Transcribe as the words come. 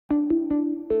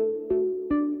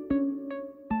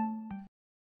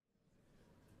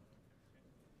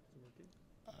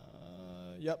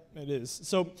Yep, it is.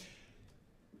 So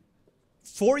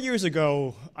 4 years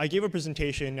ago, I gave a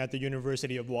presentation at the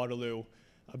University of Waterloo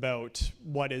about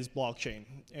what is blockchain.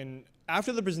 And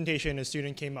after the presentation, a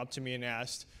student came up to me and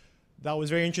asked, that was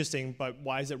very interesting, but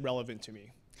why is it relevant to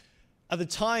me? At the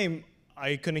time,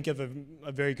 I couldn't give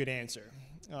a very good answer.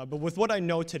 But with what I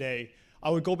know today, I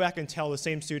would go back and tell the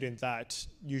same student that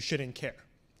you shouldn't care.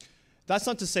 That's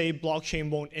not to say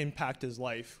blockchain won't impact his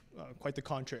life, quite the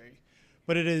contrary.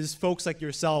 But it is folks like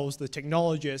yourselves, the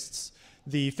technologists,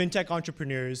 the fintech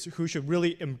entrepreneurs, who should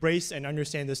really embrace and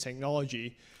understand this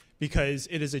technology, because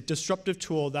it is a disruptive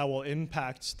tool that will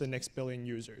impact the next billion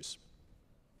users.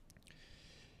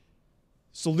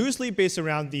 So loosely based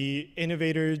around the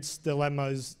innovator's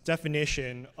dilemma's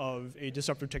definition of a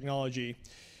disruptive technology,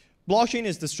 blockchain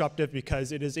is disruptive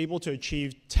because it is able to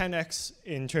achieve 10x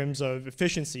in terms of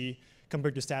efficiency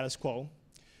compared to status quo.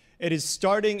 It is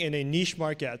starting in a niche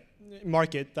market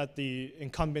that the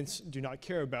incumbents do not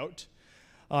care about,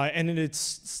 and it's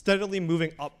steadily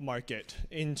moving up market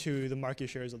into the market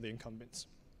shares of the incumbents.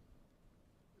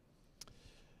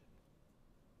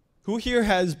 Who here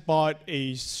has bought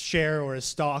a share or a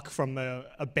stock from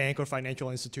a bank or financial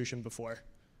institution before?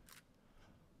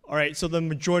 All right, so the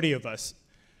majority of us.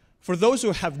 For those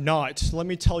who have not, let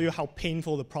me tell you how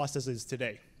painful the process is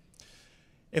today.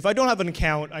 If I don't have an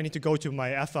account, I need to go to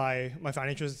my FI, my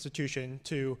financial institution,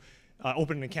 to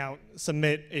open an account,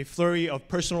 submit a flurry of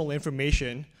personal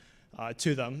information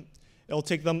to them. It'll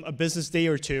take them a business day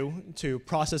or two to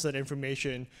process that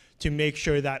information to make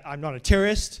sure that I'm not a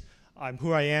terrorist, I'm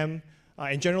who I am,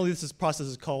 and generally this process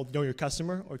is called Know Your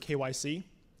Customer, or KYC.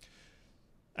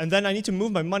 And then I need to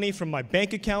move my money from my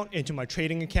bank account into my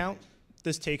trading account.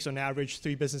 This takes on average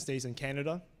 3 business days in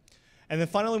Canada. And then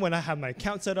finally, when I have my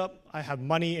account set up, I have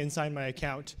money inside my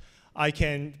account, I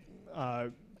can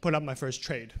put up my first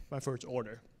trade, my first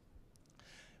order.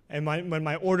 And when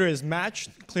my order is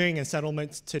matched, clearing and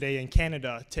settlement today in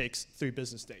Canada takes 3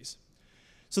 business days.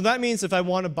 So that means if I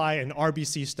want to buy an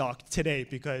RBC stock today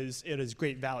because it is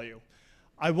great value,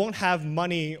 I won't have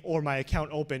money or my account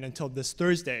open until this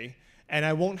Thursday, and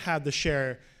I won't have the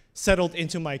share settled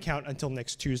into my account until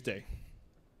next Tuesday.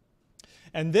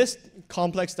 And this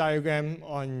complex diagram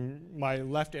on my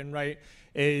left and right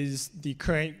is the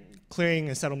current clearing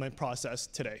and settlement process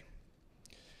today.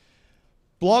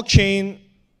 Blockchain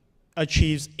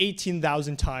achieves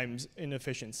 18,000 times in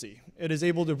efficiency. It is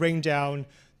able to bring down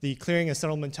the clearing and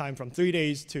settlement time from 3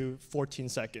 days to 14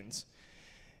 seconds.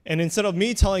 And instead of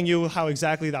me telling you how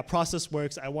exactly that process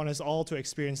works, I want us all to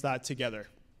experience that together.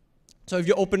 So if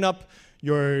you open up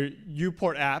your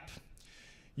Uport app,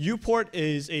 Uport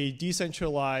is a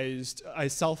decentralized,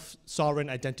 self-sovereign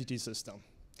identity system.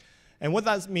 And what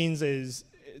that means is,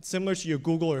 it's similar to your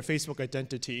Google or Facebook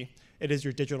identity, it is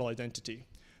your digital identity.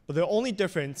 But the only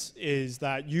difference is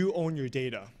that you own your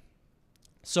data.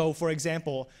 So for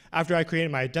example, after I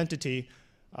created my identity,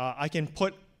 I can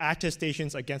put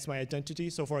attestations against my identity.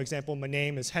 So for example, my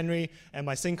name is Henry, and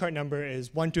my SIM card number is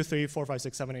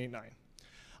 123456789.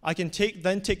 I can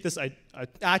then take this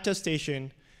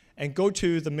attestation and go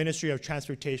to the Ministry of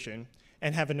Transportation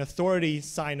and have an authority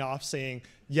sign off saying,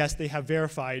 yes, they have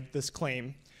verified this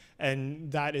claim,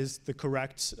 and that is the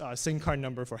correct SIM card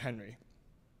number for Henry.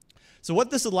 So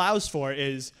what this allows for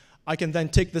is I can then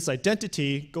take this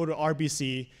identity, go to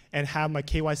RBC, and have my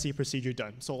KYC procedure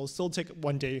done. So it'll still take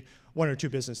 1 day, 1 or 2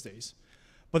 business days.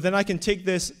 But then I can take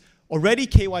this already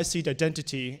KYC'd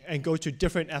identity and go to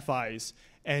different FIs.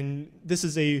 And this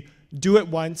is a do it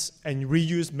once and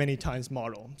reuse many times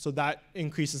model. So that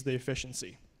increases the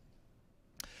efficiency.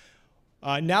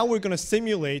 Now we're going to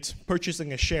simulate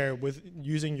purchasing a share with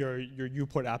using your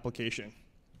Uport application.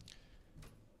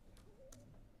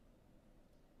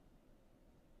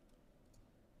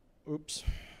 Oops.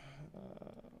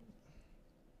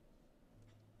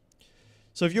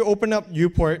 So if you open up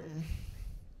Uport,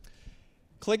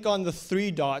 click on the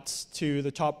 3 dots to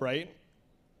the top right,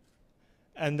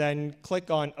 and then click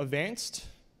on Advanced,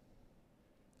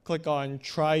 click on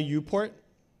Try Uport,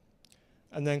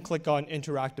 and then click on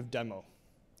Interactive Demo.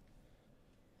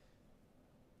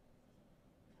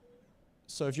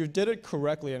 So if you did it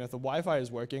correctly and if the Wi-Fi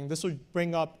is working, this would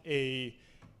bring up a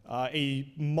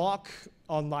mock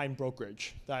online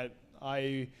brokerage that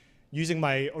using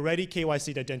my already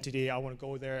KYC'd identity, I want to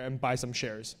go there and buy some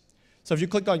shares. So if you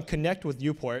click on Connect with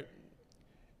Uport,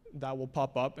 that will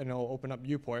pop up and it will open up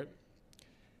Uport.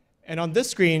 And on this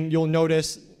screen, you'll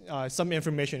notice some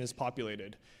information is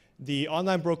populated. The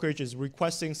online brokerage is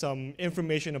requesting some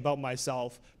information about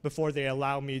myself before they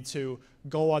allow me to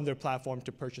go on their platform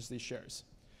to purchase these shares.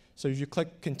 So if you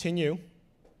click Continue,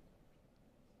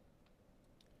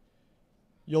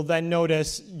 You'll then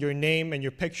notice your name and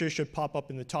your picture should pop up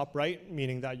in the top right,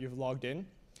 meaning that you've logged in.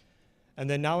 And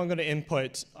then now I'm going to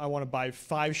input, I want to buy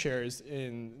 5 shares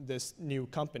in this new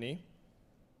company.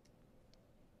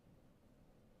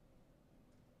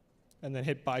 And then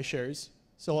hit buy shares.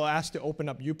 So I'll ask to open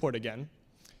up Uport again.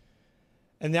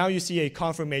 And now you see a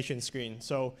confirmation screen.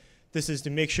 So this is to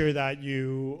make sure that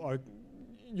you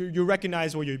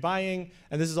recognize what you're buying.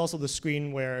 And this is also the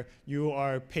screen where you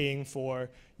are paying for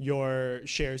your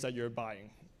shares that you're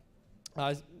buying.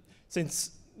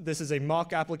 Since this is a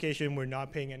mock application, we're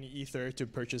not paying any Ether to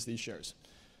purchase these shares.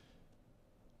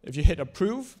 If you hit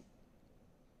approve,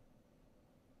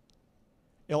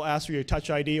 it'll ask for your Touch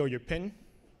ID or your PIN.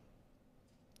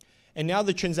 And now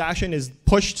the transaction is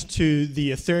pushed to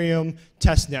the Ethereum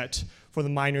testnet for the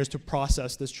miners to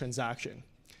process this transaction.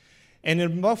 And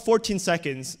in about 14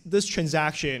 seconds, this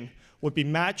transaction would be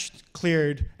matched,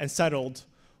 cleared, and settled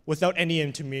without any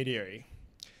intermediary.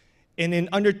 And in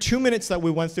under 2 minutes that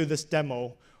we went through this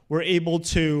demo, we're able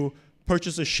to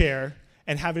purchase a share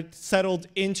and have it settled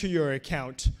into your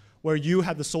account where you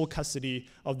have the sole custody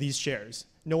of these shares.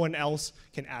 No one else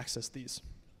can access these.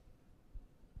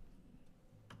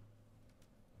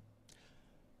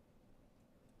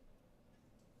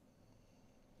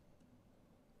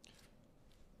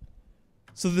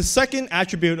 So the second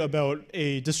attribute about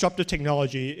a disruptive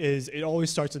technology is it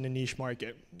always starts in a niche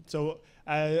market. So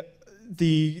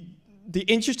the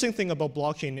interesting thing about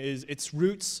blockchain is its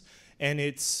roots and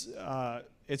its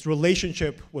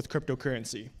relationship with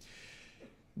cryptocurrency.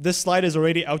 This slide is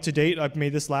already out to date. I've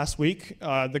made this last week.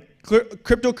 The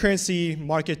cryptocurrency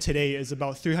market today is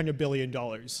about $300 billion.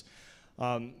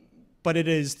 But it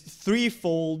is 3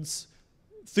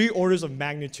 orders of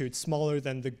magnitude smaller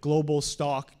than the global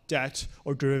stock, debt,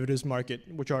 or derivatives market,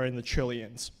 which are in the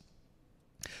trillions.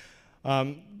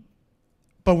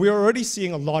 But we're already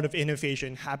seeing a lot of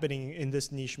innovation happening in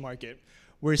this niche market.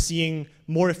 We're seeing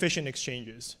more efficient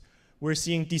exchanges. We're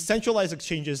seeing decentralized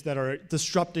exchanges that are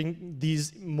disrupting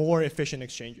these more efficient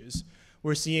exchanges.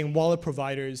 We're seeing wallet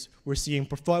providers, we're seeing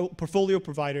portfolio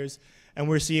providers, and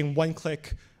we're seeing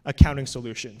one-click accounting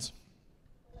solutions.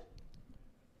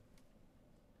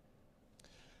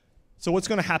 So what's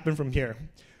going to happen from here?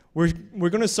 We're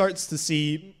going to start to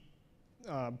see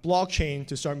blockchain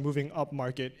to start moving up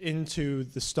market into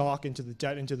the stock, into the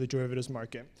debt, into the derivatives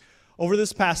market. Over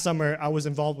this past summer, I was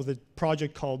involved with a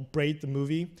project called Braid the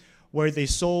Movie, where they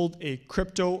sold a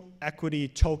crypto equity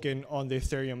token on the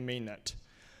Ethereum mainnet.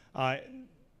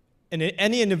 And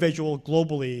any individual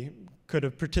globally could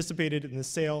have participated in the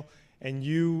sale and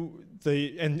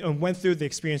went through the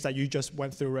experience that you just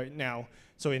went through right now.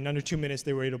 So in under 2 minutes,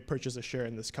 they were able to purchase a share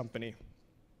in this company.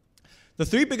 The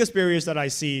 3 biggest barriers that I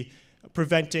see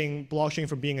preventing blockchain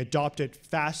from being adopted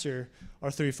faster are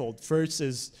threefold. First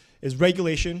is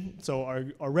regulation. So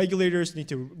our regulators need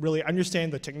to really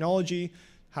understand the technology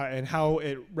and how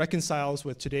it reconciles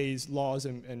with today's laws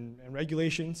and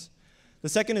regulations. The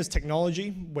second is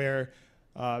technology, where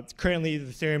currently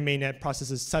the Ethereum mainnet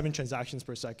processes 7 transactions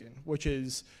per second, which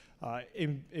is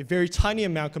a very tiny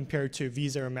amount compared to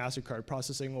Visa or MasterCard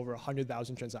processing over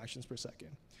 100,000 transactions per second.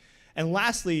 And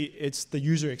lastly, it's the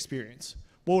user experience.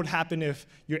 What would happen if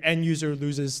your end user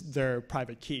loses their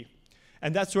private key?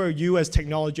 And that's where you as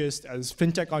technologists, as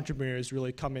fintech entrepreneurs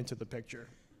really come into the picture.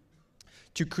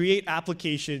 To create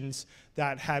applications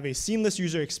that have a seamless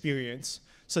user experience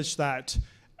such that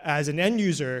as an end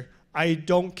user, I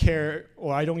don't care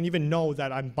or I don't even know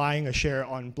that I'm buying a share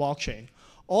on blockchain.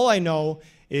 All I know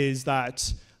is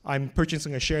that I'm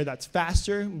purchasing a share that's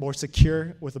faster, more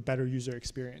secure, with a better user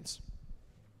experience.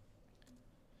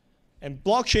 And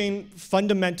blockchain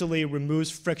fundamentally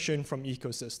removes friction from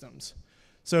ecosystems.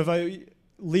 So if I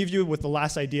leave you with the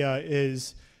last idea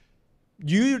is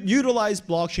utilize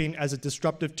blockchain as a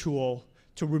disruptive tool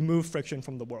to remove friction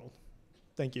from the world.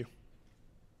 Thank you.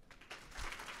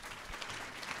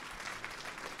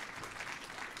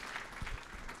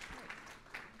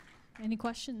 Any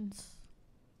questions?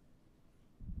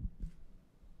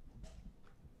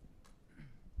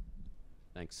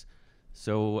 Thanks.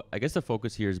 So I guess the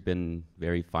focus here has been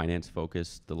very finance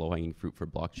focused, the low-hanging fruit for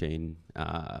blockchain,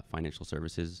 financial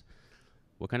services.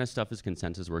 What kind of stuff is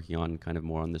ConsenSys working on kind of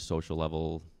more on the social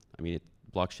level? I mean,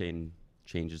 blockchain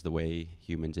changes the way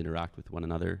humans interact with one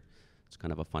another. It's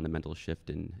kind of a fundamental shift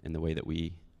in the way that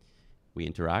we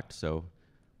interact. So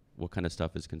what kind of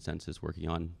stuff is ConsenSys working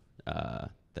on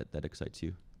that excites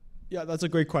you? Yeah, that's a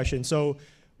great question. So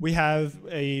we have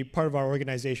a part of our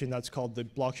organization that's called the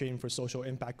Blockchain for Social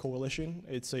Impact Coalition.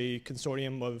 It's a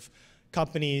consortium of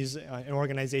companies and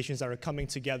organizations that are coming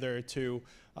together to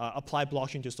apply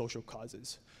blockchain to social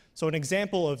causes. So an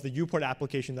example of the Uport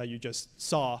application that you just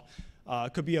saw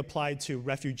could be applied to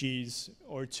refugees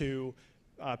or to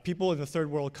people in the third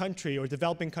world country or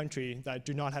developing country that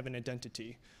do not have an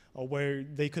identity, where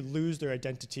they could lose their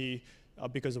identity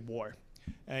because of war.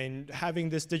 And having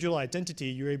this digital identity,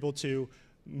 you're able to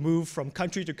move from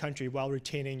country to country while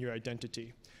retaining your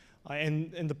identity.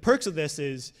 And the perks of this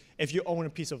is if you own a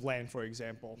piece of land, for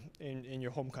example, in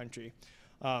your home country,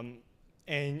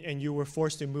 and you were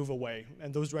forced to move away,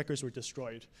 and those records were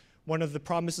destroyed. One of the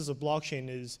promises of blockchain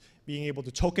is being able to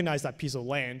tokenize that piece of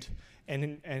land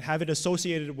and have it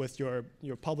associated with your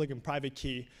public and private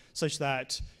key such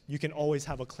that you can always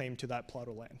have a claim to that plot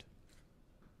of land.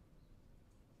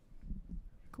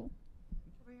 Cool.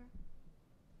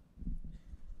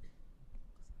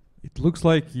 It looks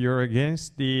like you're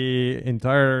against the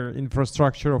entire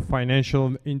infrastructure of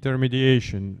financial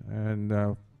intermediation.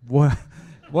 And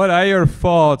what are your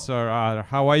thoughts, or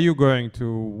how are you going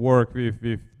to work with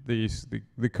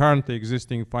the currently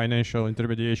existing financial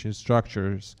intermediation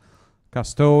structures,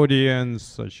 custodians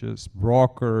such as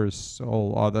brokers,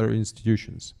 all other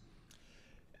institutions?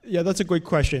 Yeah, that's a great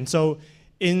question. So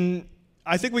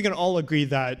I think we can all agree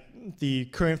that the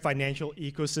current financial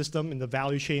ecosystem and the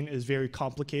value chain is very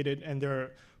complicated, and there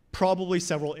are probably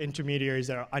several intermediaries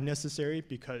that are unnecessary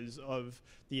because of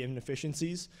the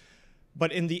inefficiencies.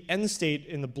 But in the end state,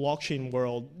 in the blockchain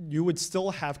world, you would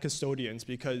still have custodians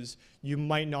because you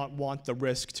might not want the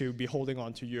risk to be holding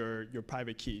on to your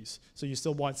private keys. So you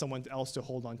still want someone else to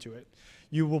hold on to it.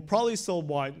 You will probably still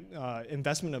want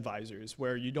investment advisors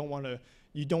where you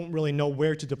don't really know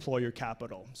where to deploy your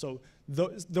capital. So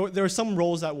there are some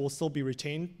roles that will still be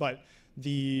retained, but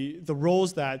the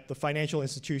roles that the financial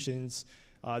institutions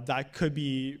that could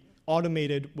be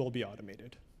automated will be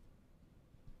automated.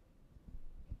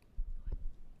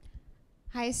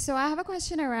 Hi, so I have a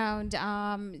question around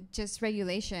just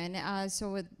regulation.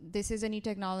 So this is a new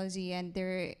technology and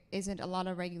there isn't a lot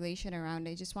of regulation around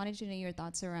it. Just wanted to know your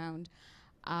thoughts around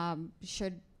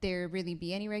should there really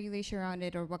be any regulation around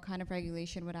it, or what kind of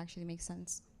regulation would actually make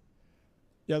sense?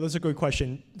 Yeah, that's a good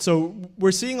question. So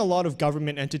we're seeing a lot of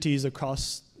government entities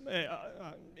across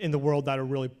in the world that are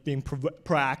really being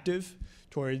proactive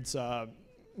towards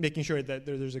making sure that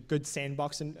there's a good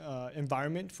sandbox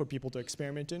environment for people to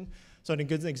experiment in. So a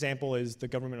good example is the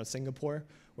government of Singapore,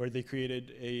 where they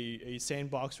created a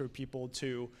sandbox for people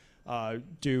to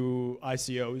do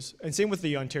ICOs. And same with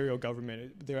the Ontario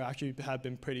government. They actually have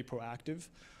been pretty proactive.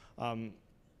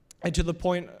 And to the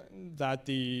point that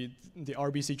the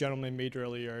RBC gentleman made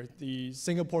earlier, the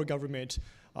Singapore government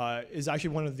is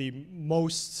actually one of the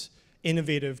most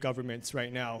innovative governments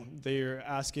right now. They're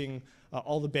asking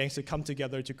all the banks to come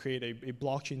together to create a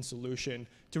blockchain solution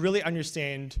to really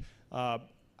understand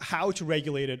how to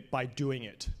regulate it by doing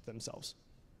it themselves.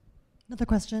 Another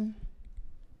question.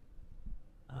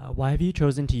 Why have you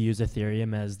chosen to use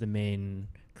Ethereum as the main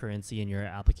currency in your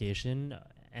application,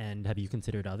 and have you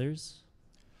considered others?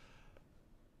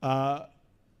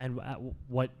 And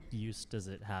what use does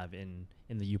it have in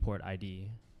the Uport ID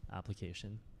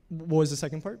application? What was the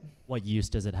second part? What use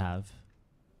does it have?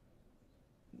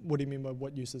 What do you mean by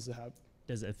what use does it have?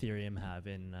 Does Ethereum have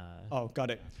in... Oh, got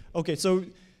it. Okay, so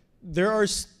there are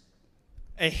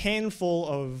a handful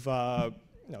of,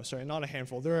 no, sorry, not a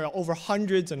handful. There are over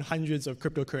hundreds and hundreds of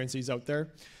cryptocurrencies out there,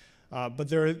 but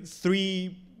there are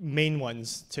three main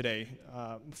ones today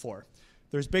for.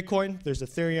 There's Bitcoin, there's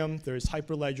Ethereum, there's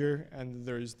Hyperledger, and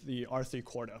there's the R3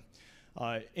 Corda.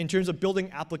 In terms of building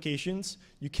applications,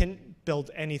 you can't build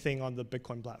anything on the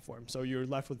Bitcoin platform, so you're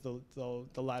left with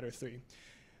the latter three.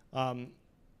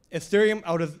 Ethereum,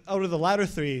 out of the latter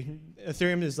three,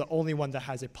 Ethereum is the only one that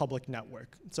has a public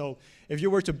network. So if you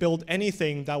were to build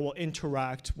anything that will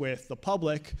interact with the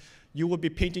public, you would be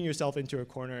painting yourself into a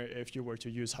corner if you were to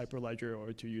use Hyperledger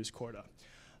or to use Corda.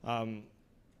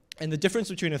 And the difference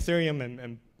between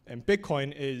Ethereum and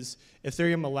Bitcoin is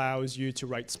Ethereum allows you to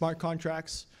write smart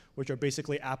contracts, which are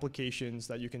basically applications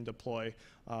that you can deploy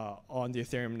on the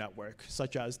Ethereum network,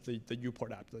 such as the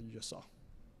Uport app that you just saw.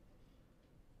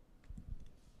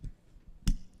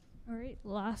 All right,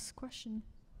 last question.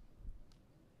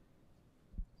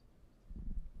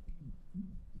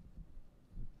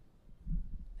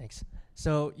 Thanks.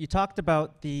 So you talked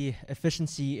about the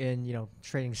efficiency in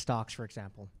trading stocks, for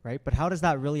example, right? But how does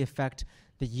that really affect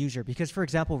the user? Because, for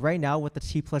example, right now with the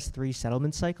T+3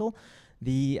 settlement cycle,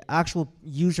 the actual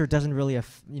user doesn't really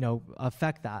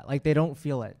affect that. Like, they don't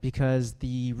feel it because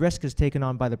the risk is taken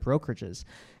on by the brokerages.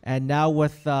 And now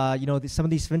with some of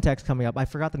these fintechs coming up, I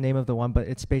forgot the name of the one, but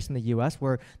it's based in the US,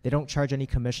 where they don't charge any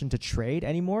commission to trade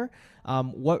anymore.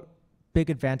 What big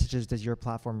advantages does your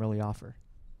platform really offer?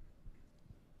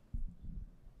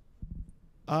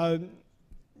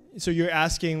 So you're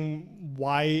asking,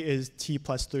 why is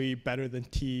T+3 better than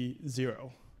T0? No.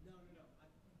 I'm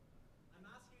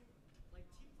asking, like,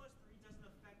 T+3 doesn't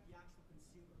affect the actual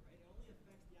consumer, right? It only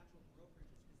affects the actual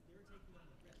brokerages because they're taking on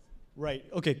the risk. Right.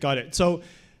 Okay, got it. So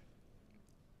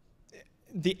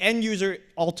the end user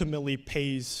ultimately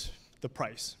pays the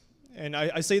price. And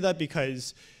I say that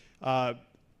because,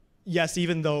 yes,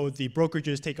 even though the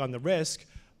brokerages take on the risk,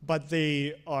 but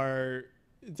they are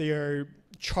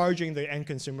charging the end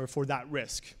consumer for that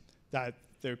risk that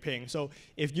they're paying. So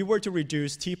if you were to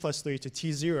reduce T+3 to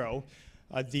T0,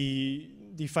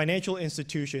 the financial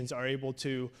institutions are able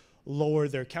to lower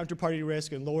their counterparty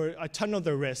risk and lower a ton of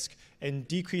their risk and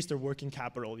decrease their working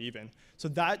capital even. So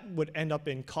that would end up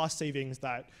in cost savings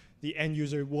that the end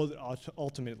user will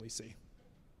ultimately see.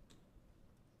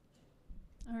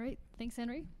 All right. Thanks,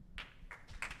 Henry.